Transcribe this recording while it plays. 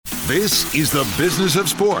This is the business of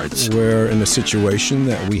sports. We're in a situation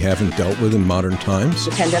that we haven't dealt with in modern times.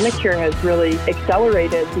 The pandemic here has really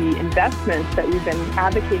accelerated the investments that we've been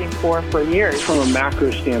advocating for years. From a macro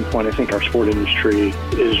standpoint, I think our sport industry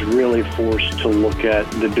is really forced to look at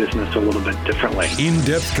the business a little bit differently.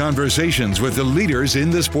 In-depth conversations with the leaders in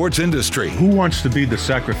the sports industry. Who wants to be the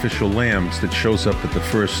sacrificial lambs that shows up at the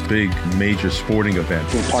first big major sporting event?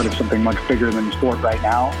 We're part of something much bigger than sport right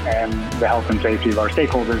now, and the health and safety of our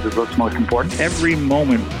stakeholders is what's most important. Every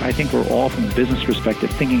moment, I think we're all, from a business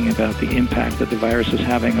perspective, thinking about the impact that the virus is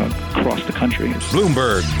having across the country.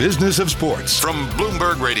 Bloomberg Business of Sports from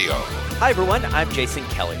Bloomberg Radio. Hi, everyone. I'm Jason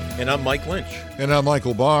Kelly. And I'm Mike Lynch. And I'm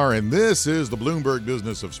Michael Barr, and this is the Bloomberg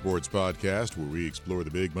Business of Sports podcast, where we explore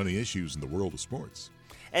the big money issues in the world of sports.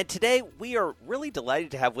 And today, we are really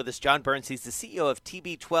delighted to have with us John Burns. He's the CEO of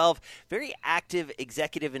TB12, very active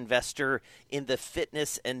executive investor in the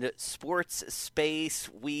fitness and sports space.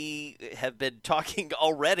 We have been talking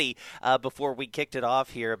already before we kicked it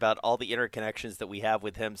off here about all the interconnections that we have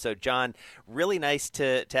with him. So, John, really nice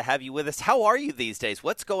to have you with us. How are you these days?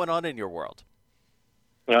 What's going on in your world?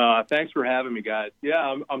 Thanks for having me, guys.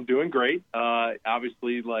 Yeah, I'm doing great.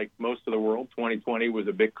 Obviously, like most of the world, 2020 was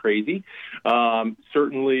a bit crazy.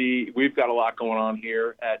 Certainly, we've got a lot going on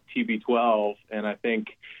here at TB12, and I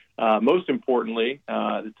think most importantly,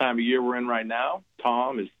 the time of year we're in right now,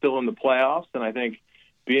 Tom is still in the playoffs, and I think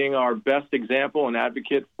being our best example and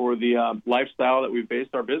advocate for the lifestyle that we've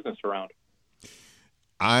based our business around.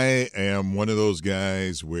 I am one of those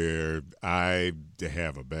guys where I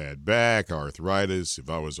have a bad back, arthritis.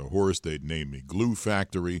 If I was a horse, they'd name me Glue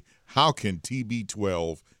Factory. How can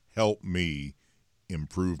TB12 help me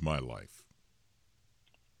improve my life?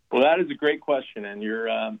 Well, that is a great question, and you're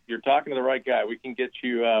talking to the right guy. We can get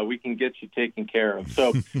you taken care of.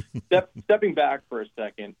 So, stepping back for a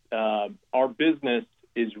second, our business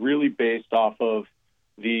is really based off of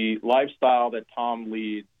the lifestyle that Tom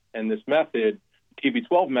leads and this method,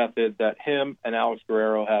 TB12 method, that him and Alex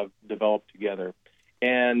Guerrero have developed together.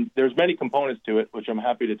 And there's many components to it, which I'm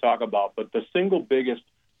happy to talk about. But the single biggest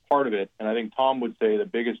part of it, and I think Tom would say the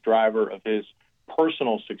biggest driver of his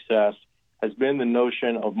personal success, has been the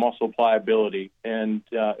notion of muscle pliability. And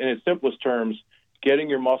in its simplest terms, getting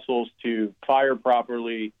your muscles to fire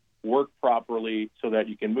properly, work properly, so that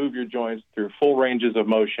you can move your joints through full ranges of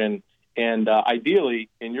motion, and ideally,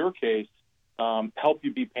 in your case, help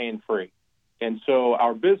you be pain-free. And so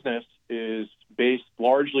our business is based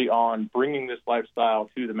largely on bringing this lifestyle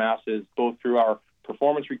to the masses, both through our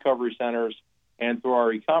performance recovery centers and through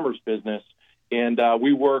our e-commerce business. And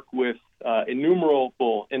we work with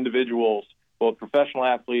innumerable individuals, both professional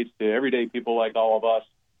athletes to everyday people like all of us,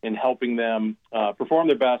 in helping them perform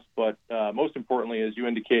their best, but most importantly, as you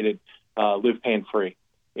indicated, live pain-free.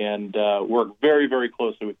 And work very, very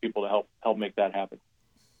closely with people to help make that happen.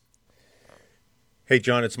 Hey,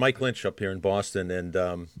 John, it's Mike Lynch up here in Boston, and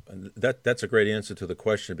that's a great answer to the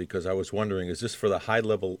question, because I was wondering, is this for the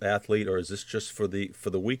high-level athlete, or is this just for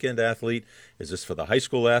the weekend athlete? Is this for the high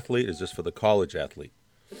school athlete? Is this for the college athlete?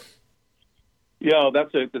 Yeah,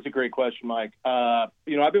 that's a great question, Mike. I've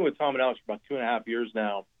been with Tom and Alex for about 2.5 years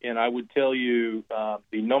now, and I would tell you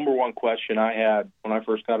the number one question I had when I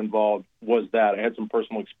first got involved was that. I had some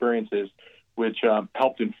personal experiences which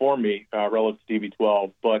helped inform me relative to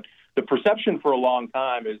TB12, but the perception for a long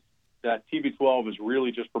time is that TB12 is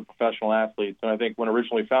really just for professional athletes. And I think when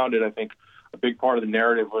originally founded, I think a big part of the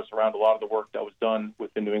narrative was around a lot of the work that was done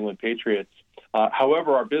with the New England Patriots.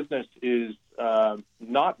 However, our business is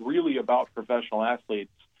not really about professional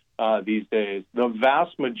athletes these days. The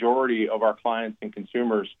vast majority of our clients and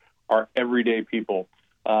consumers are everyday people,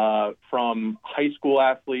 from high school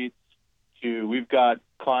athletes to we've got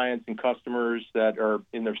clients and customers that are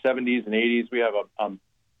in their 70s and 80s. We have a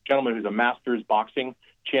gentleman who's a Masters boxing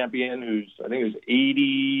champion who's, I think,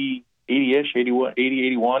 80-ish,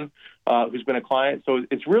 81, who's been a client. So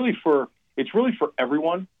it's really for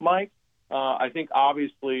everyone, Mike. I think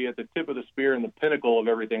obviously at the tip of the spear and the pinnacle of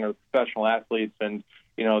everything are professional athletes, and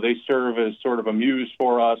they serve as sort of a muse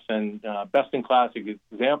for us and best in class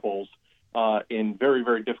examples in very,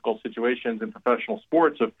 very difficult situations in professional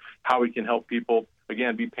sports of how we can help people,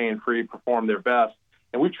 again, be pain-free, perform their best.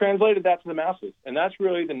 And we've translated that to the masses. And that's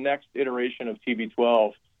really the next iteration of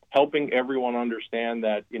TB12, helping everyone understand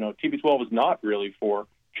that, TB12 is not really for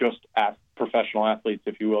just professional athletes,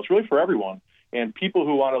 if you will. It's really for everyone. And people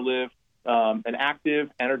who want to live an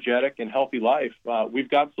active, energetic, and healthy life, we've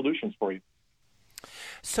got solutions for you.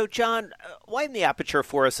 So, John, widen the aperture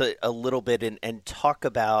for us a little bit and talk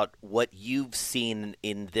about what you've seen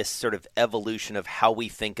in this sort of evolution of how we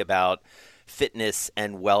think about fitness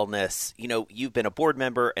and wellness. You know, you've been a board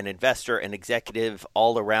member, an investor, an executive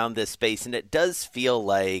all around this space, and it does feel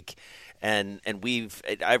like, and we've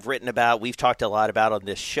talked a lot about on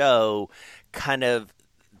this show, kind of,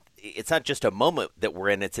 it's not just a moment that we're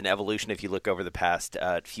in, it's an evolution if you look over the past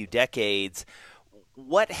few decades.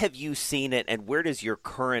 What have you seen it, and where does your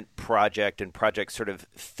current project sort of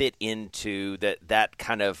fit into that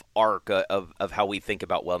kind of arc of how we think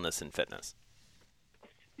about wellness and fitness?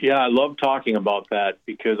 Yeah, I love talking about that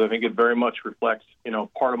because I think it very much reflects,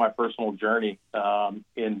 part of my personal journey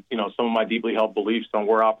in, some of my deeply held beliefs on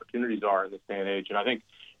where opportunities are in this day and age. And I think,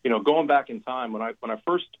 going back in time when I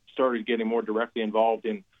first started getting more directly involved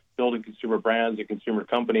in building consumer brands and consumer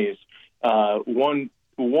companies, one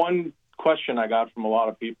question I got from a lot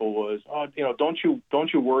of people was, don't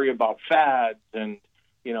you worry about fads and,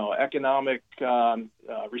 economic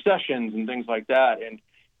recessions and things like that. And,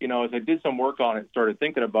 as I did some work on it and started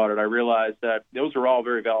thinking about it, I realized that those are all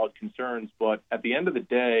very valid concerns. But at the end of the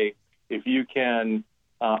day, if you can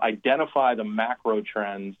identify the macro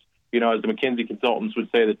trends, as the McKinsey consultants would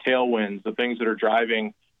say, the tailwinds, the things that are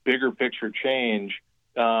driving bigger picture change,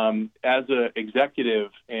 as an executive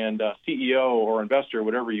and a CEO or investor,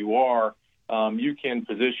 whatever you are, you can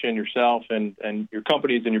position yourself and your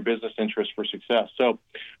companies and your business interests for success. So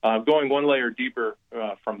going one layer deeper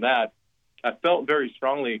from that, I felt very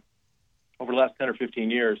strongly over the last 10 or 15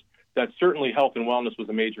 years that certainly health and wellness was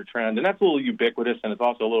a major trend. And that's a little ubiquitous, and it's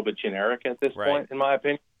also a little bit generic at this point, in my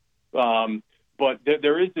opinion. But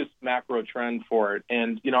there is this macro trend for it.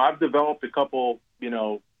 And, I've developed a couple,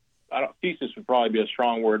 thesis would probably be a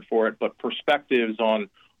strong word for it, but perspectives on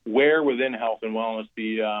where within health and wellness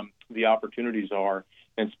the opportunities are.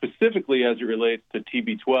 And specifically as it relates to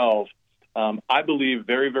TB12, I believe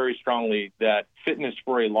very, very strongly that fitness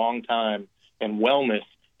for a long time and wellness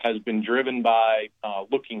has been driven by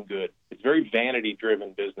looking good. It's very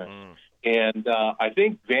vanity-driven business. And I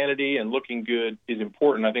think vanity and looking good is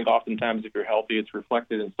important. I think oftentimes if you're healthy, it's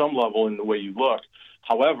reflected in some level in the way you look.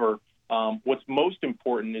 However, what's most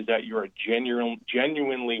important is that you're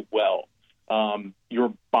genuinely well.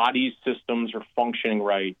 Your body's systems are functioning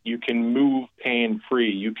right. You can move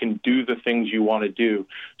pain-free. You can do the things you want to do.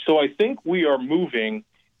 So I think we are moving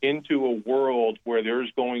into a world where there's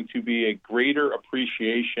going to be a greater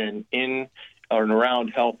appreciation in and around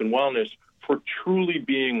health and wellness for truly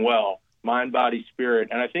being well, mind, body, spirit.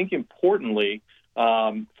 And I think importantly,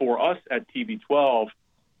 for us at TB12,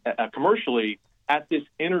 commercially, at this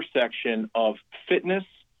intersection of fitness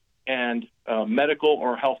and medical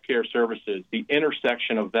or healthcare services, the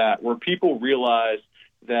intersection of that, where people realize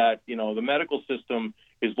that, the medical system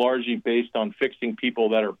is largely based on fixing people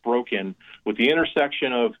that are broken. With the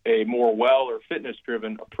intersection of a more well or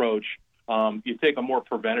fitness-driven approach, you take a more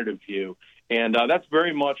preventative view. And that's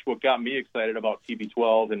very much what got me excited about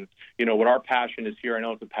TB12 and, what our passion is here. I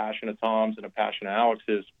know it's a passion of Tom's and a passion of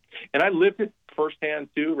Alex's. And I lived it firsthand,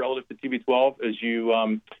 too, relative to TB12. As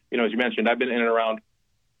you mentioned, I've been in and around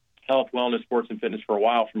health, wellness, sports, and fitness for a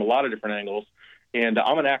while from a lot of different angles. And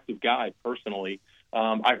I'm an active guy personally.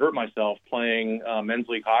 I hurt myself playing men's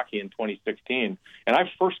league hockey in 2016. And I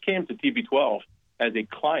first came to TB12 as a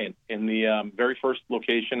client in the very first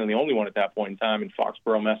location and the only one at that point in time in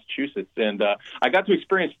Foxborough, Massachusetts. And I got to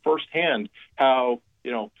experience firsthand how,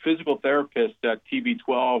 physical therapists at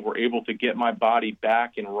TB12 were able to get my body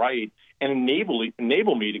back and right and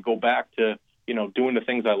enable me to go back to, doing the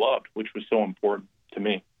things I loved, which was so important to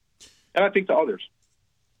me. And I think to others.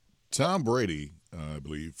 Tom Brady, I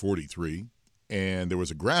believe, 43, and there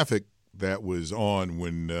was a graphic that was on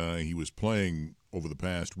when he was playing over the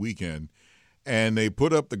past weekend, and they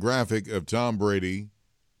put up the graphic of Tom Brady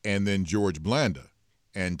and then George Blanda.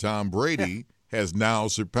 And Tom Brady has now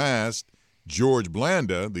surpassed George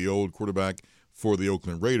Blanda, the old quarterback for the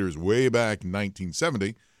Oakland Raiders way back in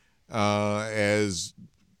 1970, as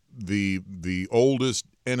the oldest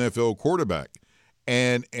NFL quarterback.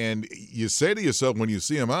 And you say to yourself when you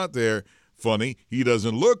see him out there, funny, he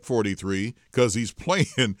doesn't look 43 because he's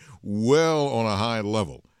playing well on a high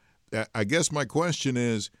level. I guess my question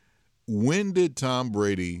is, when did Tom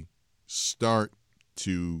Brady start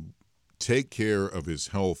to take care of his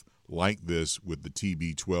health like this with the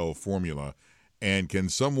TB12 formula? And can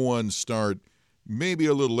someone start maybe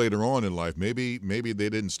a little later on in life? Maybe they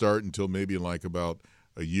didn't start until maybe like about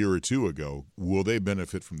a year or two ago. Will they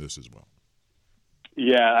benefit from this as well?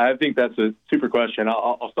 Yeah, I think that's a super question.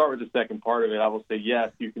 I'll start with the second part of it. I will say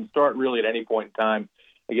yes, you can start really at any point in time.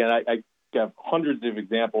 Again, I have hundreds of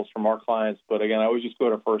examples from our clients, but again, I always just go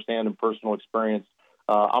to firsthand and personal experience.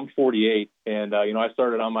 I'm 48, and I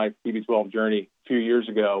started on my TB12 journey a few years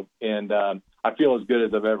ago, and I feel as good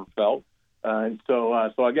as I've ever felt. And so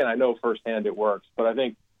again, I know firsthand it works. But I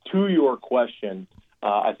think to your question,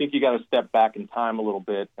 I think you got to step back in time a little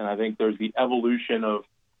bit. And I think there's the evolution of,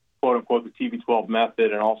 quote unquote, the TB12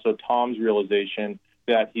 method, and also Tom's realization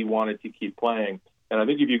that he wanted to keep playing. And I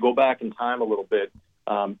think if you go back in time a little bit,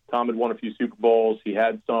 Tom had won a few Super Bowls. He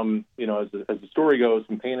had some, as the story goes,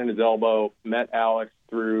 some pain in his elbow, met Alex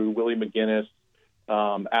through Willie McGinnis.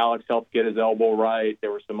 Alex helped get his elbow right.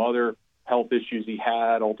 There were some other health issues he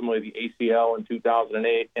had, ultimately the ACL in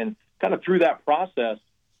 2008. And kind of through that process,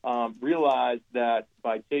 realized that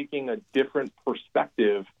by taking a different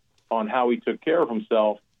perspective on how he took care of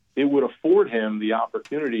himself, it would afford him the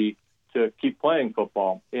opportunity to keep playing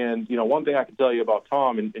football. And, one thing I can tell you about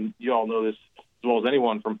Tom, and you all know this as well as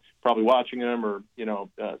anyone from probably watching him or,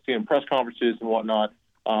 seeing press conferences and whatnot,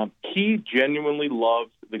 he genuinely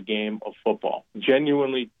loves the game of football,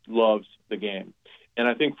 genuinely loves the game. And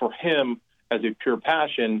I think for him, as a pure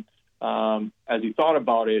passion, as he thought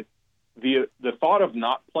about it, the thought of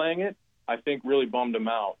not playing it, I think, really bummed him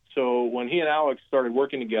out. So when he and Alex started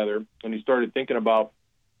working together and he started thinking about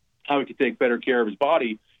how he could take better care of his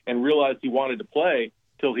body and realized he wanted to play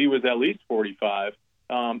till he was at least 45,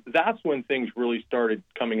 that's when things really started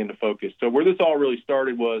coming into focus. So where this all really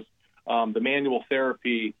started was the manual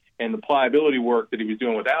therapy and the pliability work that he was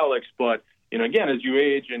doing with Alex. But, again, as you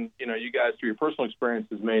age and, you guys through your personal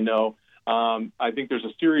experiences may know, I think there's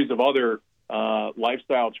a series of other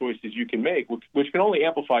lifestyle choices you can make, which can only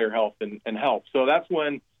amplify your health and help. So that's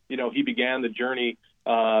when, he began the journey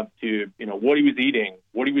to, what he was eating,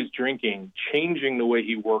 what he was drinking, changing the way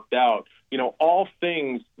he worked out, all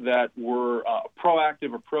things that were a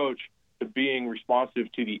proactive approach to being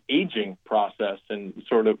responsive to the aging process. And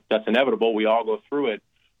sort of that's inevitable. We all go through it.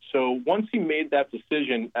 So once he made that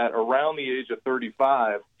decision at around the age of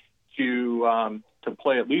 35 to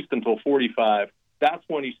play at least until 45, that's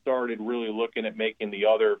when he started really looking at making the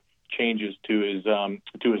other changes to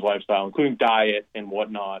his lifestyle, including diet and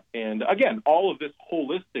whatnot. And again, all of this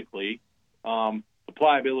holistically, the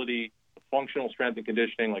pliability, the functional strength and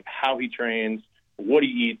conditioning, like how he trains, what he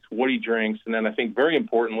eats, what he drinks, and then I think very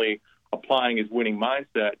importantly, applying his winning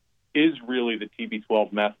mindset is really the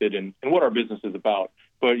TB12 method and what our business is about.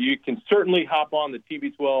 But you can certainly hop on the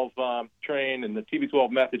TB12 train and the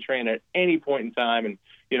TB12 method train at any point in time. And,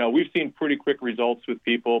 we've seen pretty quick results with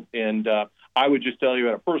people. And I would just tell you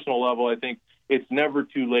at a personal level, I think it's never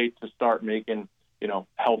too late to start making,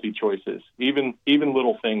 healthy choices. Even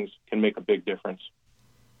little things can make a big difference.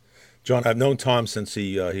 John, I've known Tom since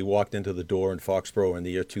he walked into the door in Foxborough in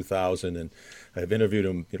the year 2000, and I've interviewed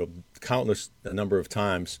him, countless number of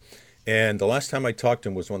times. And the last time I talked to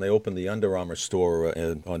him was when they opened the Under Armour store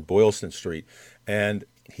on Boylston Street. And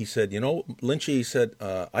he said, Lynchie, he said,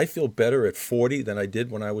 I feel better at 40 than I did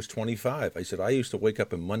when I was 25. I said, I used to wake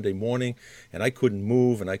up on Monday morning and I couldn't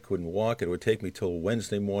move and I couldn't walk. It would take me till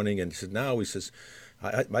Wednesday morning. And he said, now, he says,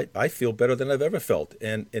 I feel better than I've ever felt.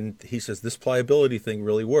 And he says, this pliability thing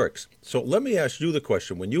really works. So let me ask you the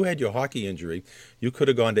question. When you had your hockey injury, you could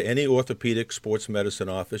have gone to any orthopedic sports medicine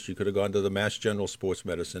office. You could have gone to the Mass General Sports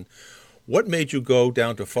Medicine. What made you go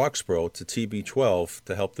down to Foxborough to TB12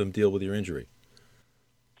 to help them deal with your injury?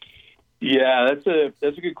 Yeah, that's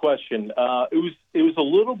a good question. It was a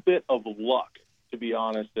little bit of luck, to be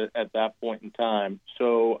honest, at that point in time.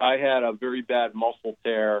 So I had a very bad muscle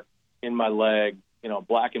tear in my leg,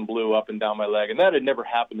 black and blue up and down my leg, and that had never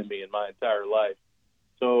happened to me in my entire life.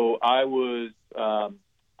 So I was having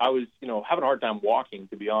a hard time walking,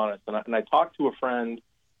 to be honest. And I talked to a friend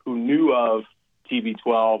who knew of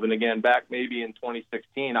TB12, and again, back maybe in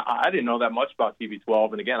 2016, I didn't know that much about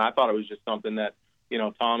TB12, and again, I thought it was just something that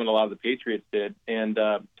Tom and a lot of the Patriots did. And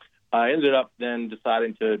I ended up then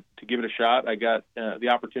deciding to give it a shot. I got the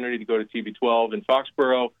opportunity to go to TB12 in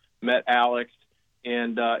Foxborough, met Alex,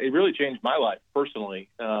 and it really changed my life personally.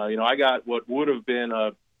 I got what would have been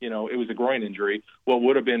it was a groin injury, what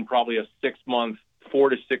would have been probably a 4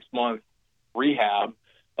 to 6 month rehab.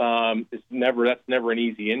 That's never an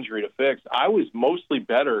easy injury to fix. I was mostly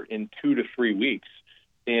better in 2 to 3 weeks.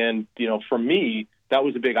 And, for me, that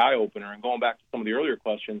was a big eye-opener. And going back to some of the earlier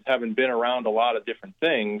questions, having been around a lot of different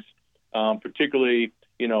things, particularly,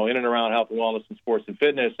 in and around health and wellness and sports and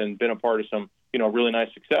fitness, and been a part of some, really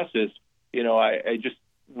nice successes, I just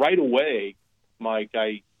right away, Mike,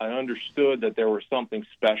 I understood that there was something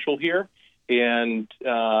special here. And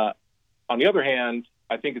on the other hand,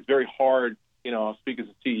 I think it's very hard, I'll speak as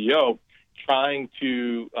a CEO, trying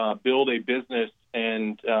to build a business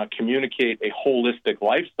and communicate a holistic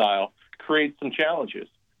lifestyle creates some challenges.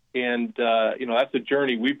 And, that's a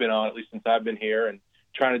journey we've been on, at least since I've been here, and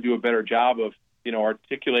trying to do a better job of,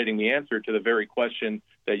 articulating the answer to the very question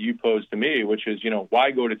that you posed to me, which is,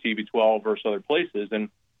 why go to TB12 versus other places? And,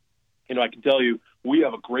 I can tell you, we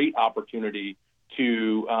have a great opportunity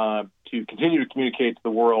to continue to communicate to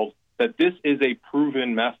the world that this is a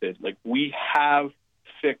proven method. Like, we have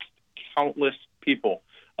fixed countless people.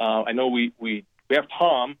 I know we have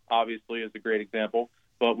Tom, obviously, as a great example,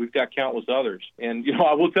 but we've got countless others. And,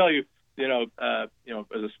 I will tell you,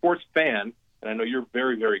 as a sports fan, and I know you're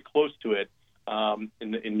very, very close to it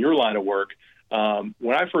in your line of work,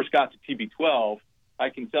 when I first got to TB12, I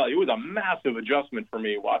can tell you it was a massive adjustment for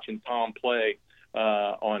me watching Tom play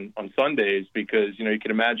on Sundays, because, you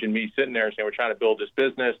can imagine me sitting there saying, we're trying to build this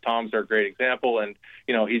business. Tom's our great example. And,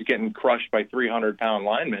 he's getting crushed by 300-pound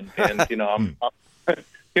linemen. And,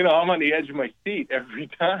 I'm on the edge of my seat every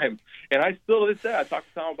time. And I still, to this day, I talked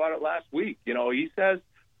to Tom about it last week. He says,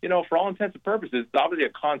 for all intents and purposes, it's obviously a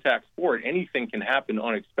contact sport. Anything can happen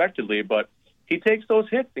unexpectedly, but he takes those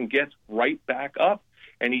hits and gets right back up.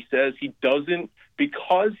 And he says he doesn't,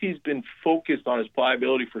 because he's been focused on his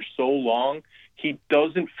pliability for so long, he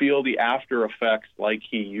doesn't feel the after effects like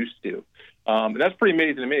he used to. And that's pretty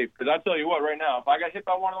amazing to me, because I'll tell you what, right now, if I got hit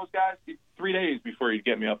by one of those guys, it's 3 days before he'd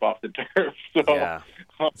get me up off the turf. So, yeah,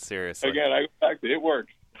 seriously. Again, I go back to it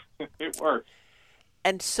works. It works.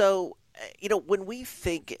 And so, when we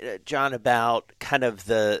think, John, about kind of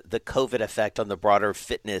the COVID effect on the broader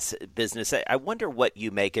fitness business, I wonder what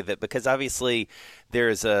you make of it, because obviously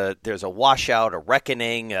there's a washout, a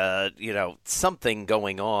reckoning, something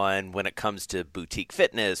going on when it comes to boutique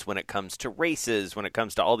fitness, when it comes to races, when it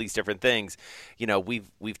comes to all these different things.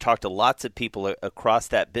 We've talked to lots of people across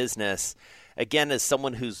that business. Again, as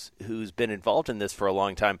someone who's been involved in this for a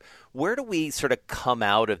long time, where do we sort of come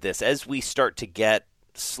out of this as we start to get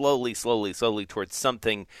slowly towards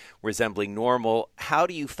something resembling normal? How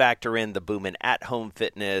do you factor in the boom in at-home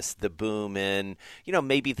fitness, the boom in,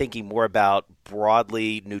 maybe thinking more about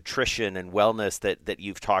broadly nutrition and wellness that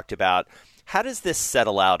you've talked about? How does this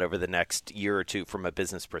settle out over the next year or two from a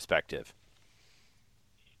business perspective?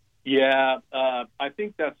 Yeah, I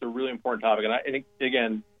think that's a really important topic.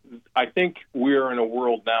 And I think we're in a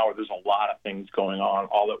world now where there's a lot of things going on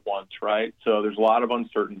all at once, right? So there's a lot of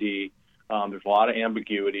uncertainty. There's a lot of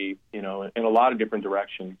ambiguity, in a lot of different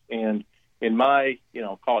directions. And in my,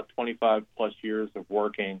 call it 25 plus years of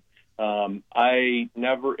working, I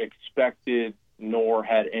never expected nor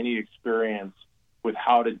had any experience with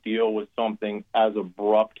how to deal with something as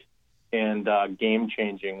abrupt and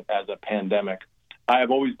game-changing as a pandemic. I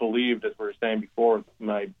have always believed, as we were saying before, with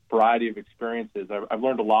my variety of experiences, I've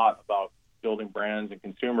learned a lot about building brands and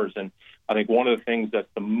consumers. And I think one of the things that's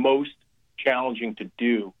the most challenging to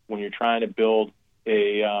do when you're trying to build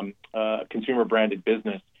a consumer-branded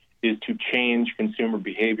business is to change consumer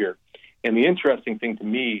behavior. And the interesting thing to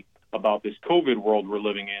me about this COVID world we're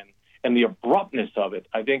living in and the abruptness of it,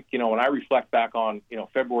 I think, when I reflect back on,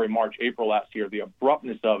 February, March, April last year, the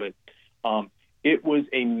abruptness of it, it was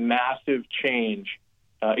a massive change.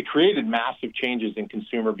 It created massive changes in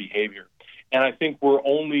consumer behavior. And I think we're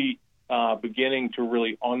only beginning to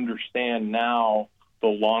really understand now the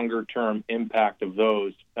longer-term impact of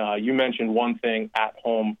those. You mentioned one thing,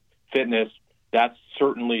 at-home fitness. That's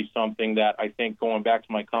certainly something that I think, going back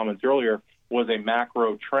to my comments earlier, was a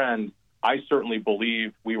macro trend. I certainly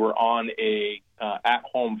believe we were on a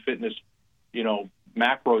at-home fitness,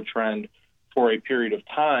 macro trend for a period of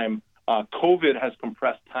time. COVID has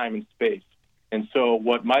compressed time and space. And so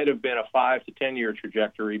what might have been a 5 to 10 year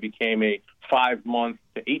trajectory became a 5-month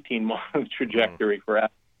to 18-month trajectory for at-home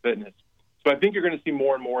fitness. So I think you're going to see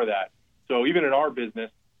more and more of that. So even in our business,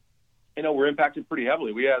 we're impacted pretty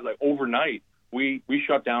heavily. We had overnight, we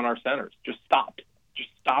shut down our centers, just stopped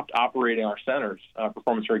operating our centers,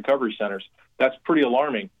 performance and recovery centers. That's pretty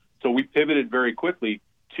alarming. So we pivoted very quickly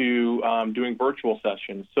to doing virtual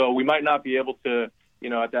sessions. So we might not be able to,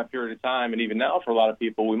 at that period of time, and even now for a lot of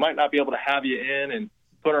people, we might not be able to have you in and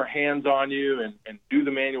put our hands on you and do the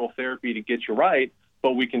manual therapy to get you right.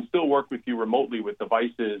 But we can still work with you remotely with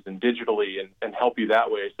devices and digitally and help you that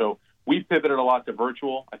way. So we've pivoted a lot to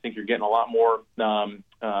virtual. I think you're getting a lot more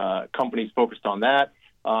companies focused on that.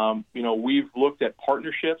 We've looked at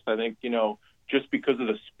partnerships. I think, just because of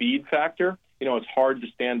the speed factor, it's hard to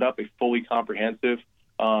stand up a fully comprehensive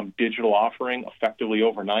digital offering effectively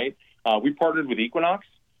overnight. We partnered with Equinox,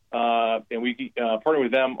 and we partnered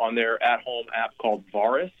with them on their at-home app called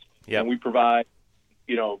Varus. Yep. And we provide,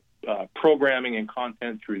 programming and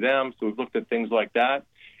content through them. So we've looked at things like that.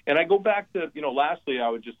 And I go back to, lastly, I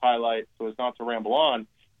would just highlight, so as not to ramble on,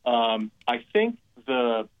 I think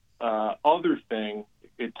the other thing,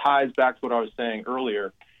 it ties back to what I was saying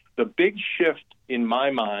earlier. The big shift in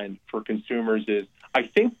my mind for consumers is I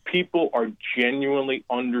think people are genuinely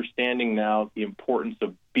understanding now the importance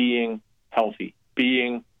of being healthy,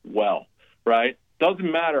 being well, right?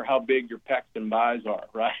 Doesn't matter how big your pecs and buys are,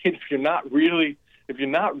 right? If you're not really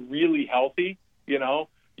healthy,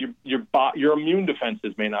 your immune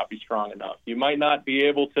defenses may not be strong enough. You might not be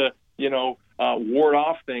able to, ward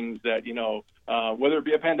off things that, whether it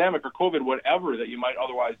be a pandemic or COVID, whatever that you might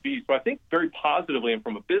otherwise be. So I think very positively, and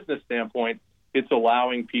from a business standpoint, it's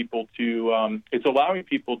allowing people to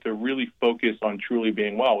really focus on truly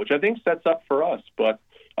being well, which I think sets up well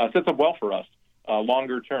for us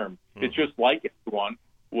longer term. Mm-hmm. It's just like everyone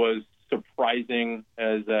was surprising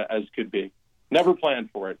as could be. Never planned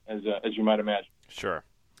for it, as you might imagine. Sure.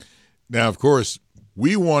 Now, of course,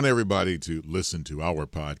 we want everybody to listen to our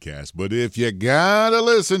podcast, but if you gotta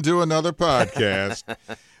listen to another podcast,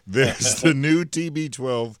 there's the new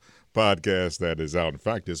TB12 podcast that is out. In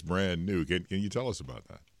fact, it's brand new. Can you tell us about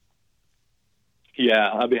that? Yeah,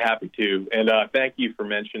 I'll be happy to. And thank you for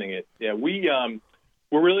mentioning it. Yeah,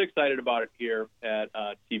 we're really excited about it here at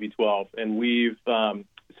TB12. And we've,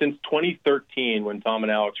 since 2013, when Tom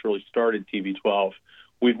and Alex really started TB12,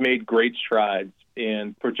 we've made great strides.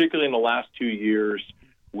 And particularly in the last 2 years,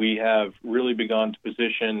 we have really begun to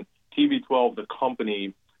position TB12, the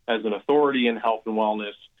company, as an authority in health and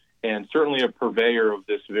wellness, and certainly a purveyor of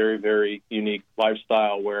this very, very unique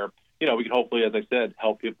lifestyle where, we can hopefully, as I said,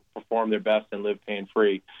 help people perform their best and live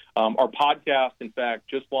pain-free. Our podcast, in fact,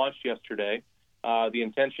 just launched yesterday. The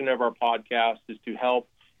intention of our podcast is to help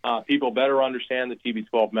people better understand the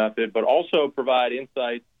TB12 method, but also provide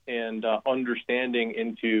insights and understanding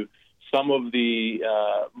into some of the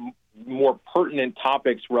more pertinent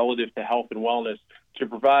topics relative to health and wellness, to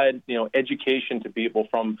provide, education to people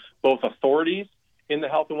from both authorities in the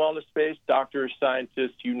health and wellness space, doctors,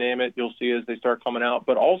 scientists, you name it, you'll see as they start coming out,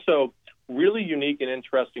 but also really unique and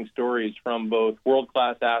interesting stories from both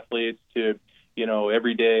world-class athletes to,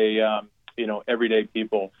 everyday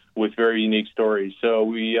people with very unique stories. So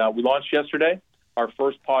we launched yesterday. Our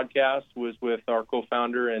first podcast was with our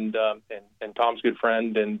co-founder and Tom's good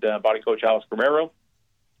friend and body coach Alex Guerrero.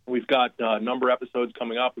 We've got a number of episodes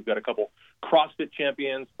coming up. We've got a couple CrossFit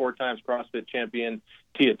champions, 4 times CrossFit champion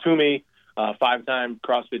Tia Toomey, 5-time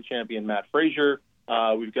CrossFit champion Matt Frazier.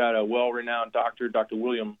 We've got a well-renowned doctor, Dr.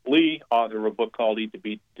 William Lee, author of a book called Eat to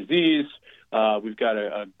Beat Disease. We've got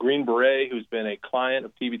a Green Beret who's been a client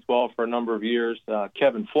of TB12 for a number of years,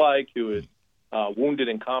 Kevin Fleig, who is wounded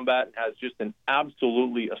in combat and has just an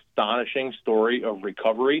absolutely astonishing story of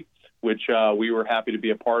recovery, which we were happy to be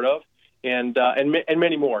a part of, and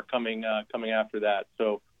many more coming after that.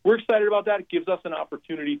 So we're excited about that. It gives us an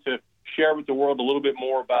opportunity to share with the world a little bit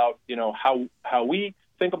more about how we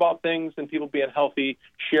think about things and people being healthy,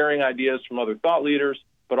 sharing ideas from other thought leaders,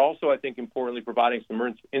 but also I think importantly providing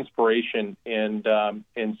some inspiration and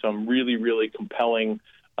some really, really compelling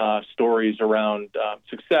stories around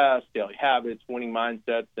success, daily habits, winning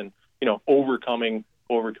mindsets, and overcoming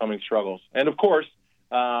struggles. And of course,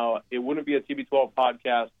 it wouldn't be a TB12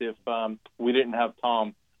 podcast if we didn't have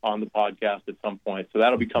Tom on the podcast at some point. So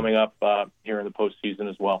that'll be coming up here in the postseason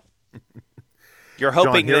as well. You're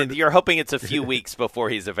hoping it's a few weeks before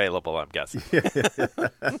he's available, I'm guessing. This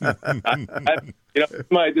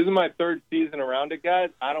is my third season around it,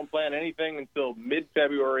 guys. I don't plan anything until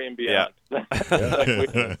mid-February and beyond. Yeah.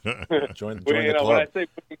 Join the club.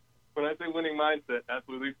 When I say winning mindset, that's at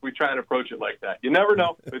least we try and approach it like that. You never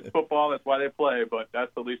know. It's football. That's why they play, but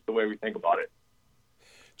that's at least the way we think about it.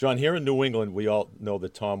 John, here in New England, we all know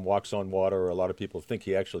that Tom walks on water, or a lot of people think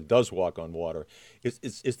he actually does walk on water.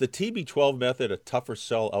 Is the TB12 method a tougher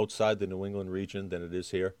sell outside the New England region than it is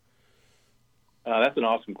here? That's an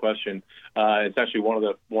awesome question. It's actually one of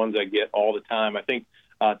the ones I get all the time. I think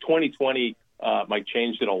 2020 might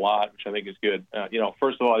changed it a lot, which I think is good.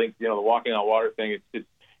 First of all, I think the walking on water thing,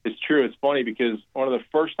 it's true. It's funny because one of the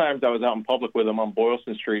first times I was out in public with him on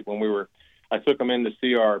Boylston Street I took him in to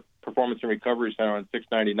see our Performance and Recovery Center on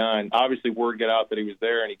 699. Obviously, word got out that he was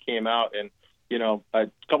there, and he came out, and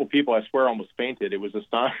a couple people, I swear, almost fainted. It was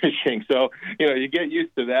astonishing. So you get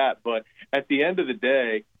used to that. But at the end of the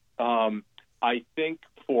day, I think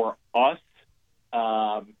for us,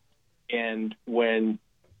 and when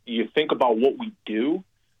you think about what we do,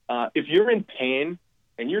 if you're in pain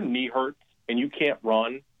and your knee hurts and you can't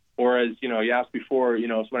run, or as you asked before,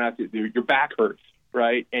 someone asked you, your back hurts,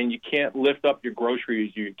 right? And you can't lift up your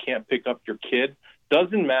groceries, you can't pick up your kid.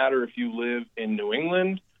 Doesn't matter if you live in New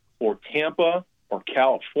England or Tampa or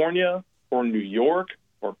California or New York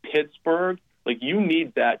or Pittsburgh. Like you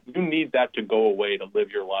need that to go away to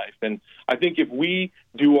live your life. And I think if we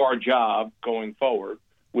do our job going forward,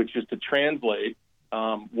 which is to translate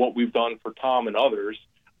what we've done for Tom and others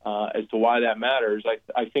as to why that matters,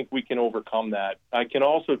 I think we can overcome that. I can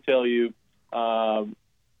also tell you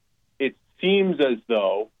it seems as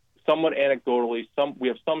though, somewhat anecdotally, we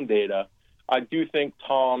have some data. I do think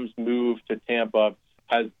Tom's move to Tampa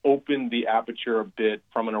has opened the aperture a bit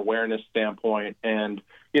from an awareness standpoint and,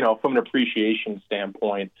 from an appreciation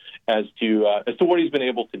standpoint as to what he's been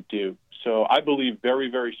able to do. So I believe very,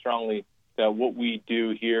 very strongly that what we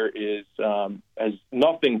do here has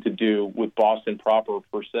nothing to do with Boston proper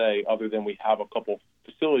per se, other than we have a couple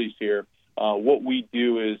facilities here. What we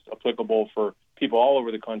do is applicable for people all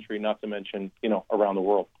over the country, not to mention, around the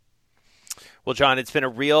world. Well, John, it's been a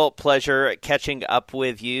real pleasure catching up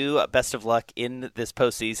with you. Best of luck in this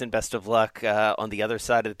postseason. Best of luck on the other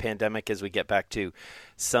side of the pandemic as we get back to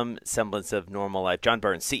some semblance of normal life. John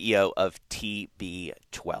Burns, CEO of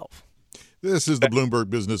TB12. This is the Bloomberg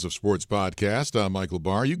Business of Sports podcast. I'm Michael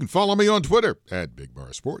Barr. You can follow me on Twitter at Big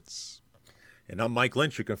Bar Sports. And I'm Mike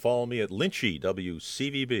Lynch. You can follow me at Lynchie,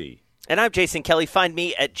 WCVB. And I'm Jason Kelly. Find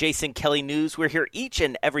me at Jason Kelly News. We're here each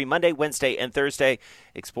and every Monday, Wednesday, and Thursday,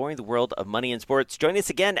 exploring the world of money and sports. Join us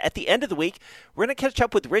again at the end of the week. We're going to catch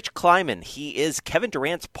up with Rich Kleiman. He is Kevin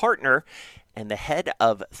Durant's partner and the head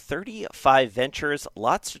of 35 Ventures.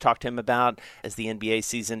 Lots to talk to him about as the NBA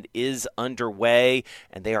season is underway,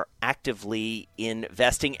 and they are actively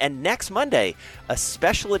investing. And next Monday, a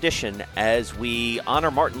special edition as we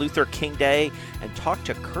honor Martin Luther King Day and talk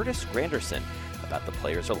to Curtis Granderson about the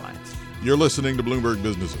Players Alliance. You're listening to Bloomberg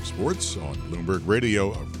Business of Sports on Bloomberg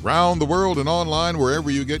Radio around the world and online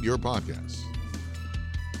wherever you get your podcasts.